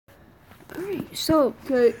Alright, so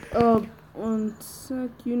Okay, 1 sec.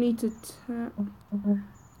 You need to tap.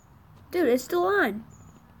 dude, it's still on.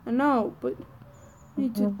 I know, but you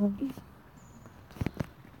need to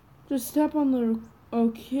just tap on the.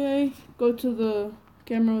 Okay, go to the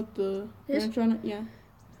camera with the This? branch on it. Yeah.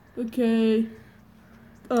 Okay.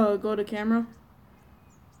 Go to camera.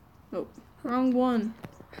 Oh, wrong one.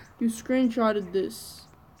 You screenshotted this.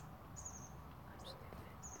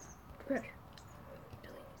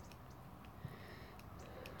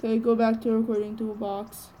 Okay, go back to recording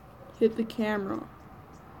toolbox. Hit the camera.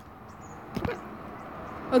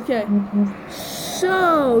 Okay.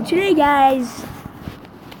 So today, guys,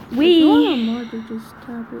 If you want a we marker, just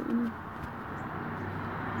tap it.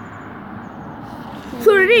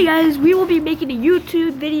 will be making a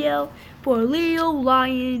YouTube video for Leo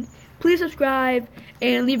Lion. Please subscribe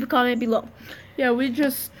and leave a comment below. Yeah, we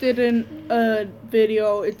just did a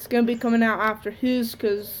video. It's gonna be coming out after his,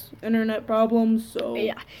 cause internet problems. So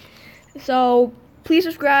Yeah. So please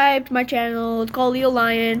subscribe to my channel. It's called Leo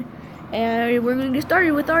Lion, and we're going to get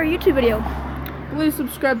started with our YouTube video. please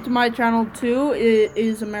subscribe to my channel too. It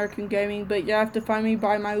is American Gaming, but you have to find me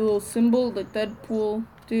by my little symbol, the Deadpool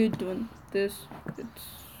dude doing this.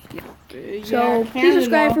 So please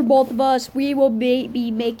subscribe for both of us. We will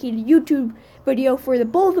be making a YouTube video for the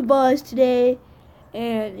both of us today.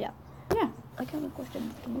 And yeah. I got a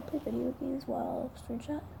question. Can you play video games while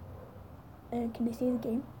screenshot? And can they see the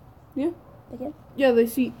game? Yeah. They can? Yeah, they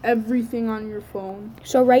see everything on your phone.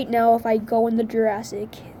 So right now, if I go in the Jurassic,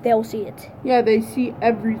 they'll see it. Yeah, they see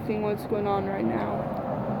everything what's going on right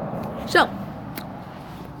now. So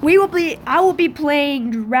I will be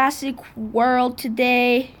playing Jurassic World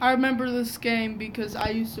today. I remember this game because I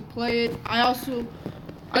used to play it. I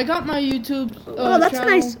got my YouTube Oh, that's channel.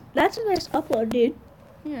 nice. That's a nice upload, dude.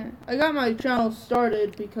 Yeah, I got my channel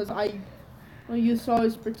started because I used to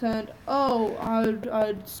always pretend, oh,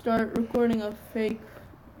 I'd start recording a fake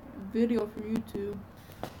video for YouTube.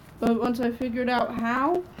 But once I figured out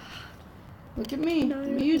how, look at me,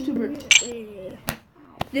 I'm a YouTuber.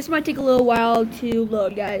 This might take a little while to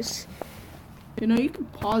load, guys. You know, you can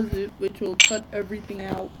pause it, which will cut everything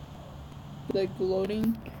out, like the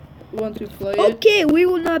loading, once you play it. Okay, we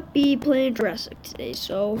will not be playing Jurassic today,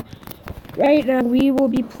 so right now we will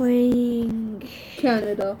be playing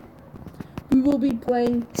Canada. We will be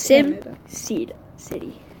playing Sim Canada. City.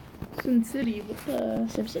 Sim City.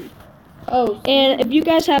 Sim City. Oh. And if you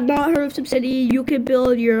guys have not heard of Sim City, you can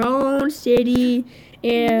build your own city,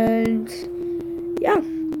 and yeah,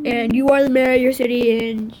 and you are the mayor of your city,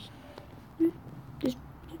 and just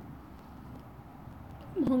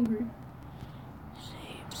I'm hungry.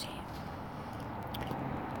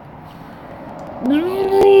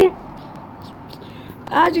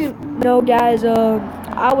 As you know, guys,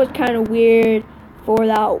 I was kind of weird for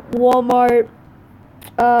that Walmart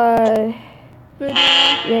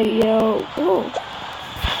video. Oh,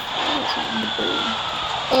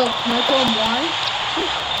 Can I tell him why?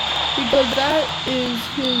 Because that is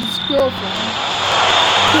his girlfriend.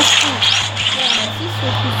 Christine. Yeah, my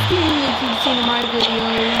sister Christine, which you've seen in my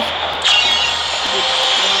videos.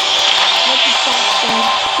 What the fuck, man?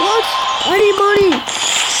 what? I need money.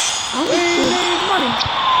 We need money.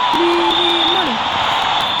 We need money.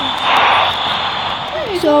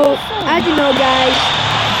 So, as you know, guys,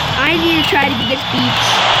 I need to try to get this beach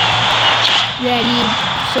ready.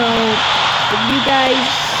 So, if you guys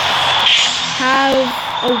have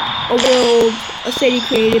a world, a city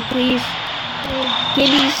created, please give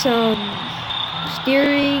me some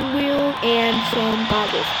steering wheel and some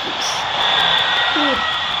goggles, please.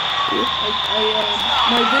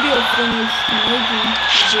 My video finished merging.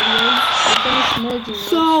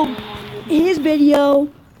 So, his video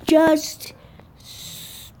just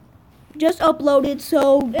uploaded,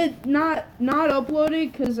 so It's not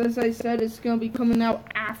uploaded because, as I said, it's gonna be coming out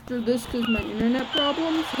after this because my internet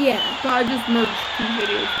problems. yeah. So I just merged 2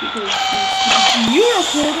 videos because you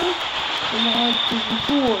recorder and I like to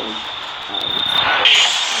record.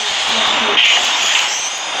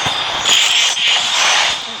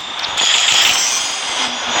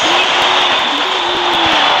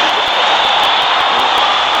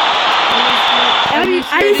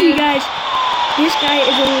 I just see you guys. This guy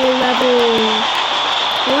is only level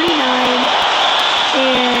 29,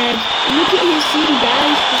 and look at his city,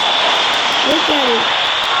 guys. Look at it.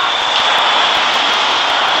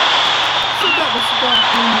 Check out the stuff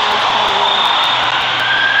in this, by the way.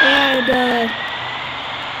 And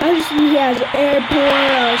obviously he has an airport,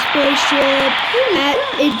 a spaceship.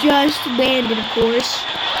 It just landed, of course.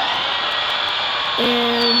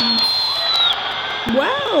 And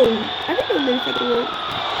wow, I think I'm gonna take a look.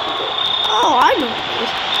 Oh, I know what it is.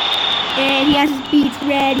 And has his beats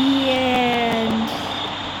ready, and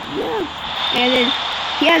yeah. And then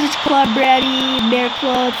he has his club ready, Bear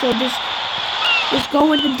Club. So just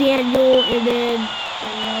go into Daniel, and then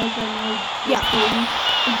yeah.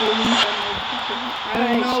 I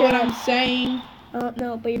don't know what I'm saying.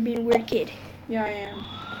 No, but you're being a weird kid. Yeah, I am.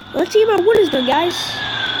 Let's see about what is done, guys.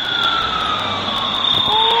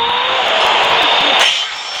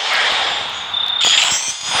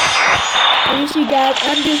 And you see, guys,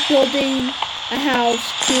 I'm just building a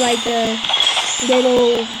house to like a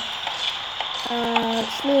little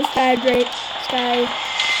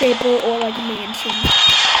skyscraper or like a mansion.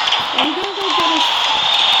 I'm gonna go get a.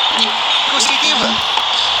 Positiva.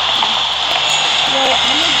 Well,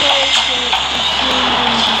 I'm gonna go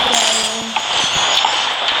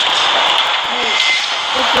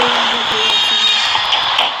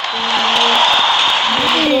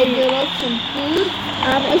get a get us some food.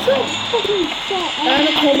 It's so fucking sad. I'm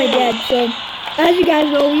gonna call my dad. So, as you guys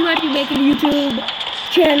know, we might be making a YouTube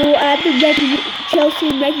channel at the Chelsea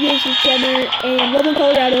Recreation Center in Loveland,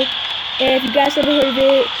 Colorado. And if you guys ever heard of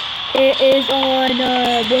it, it is on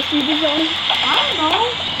what street is it on? I don't know.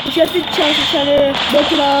 It's just the Chelsea Center.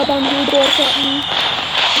 Look it up on Google or something.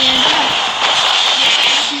 And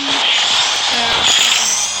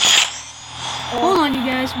hold on, you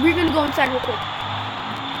guys. We're gonna go inside real quick.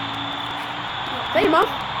 Say, Mom.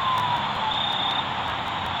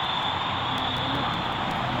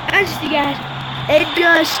 As you see, guys, it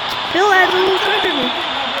just Bill has a little surgery.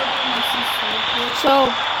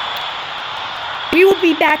 So we will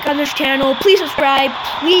be back on this channel. Please subscribe.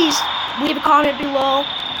 Please leave a comment below,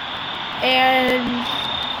 and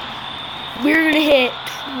we're gonna hit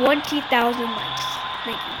 20,000 likes.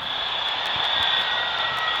 Thank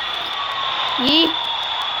you. Yeah.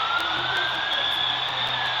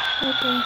 Okay.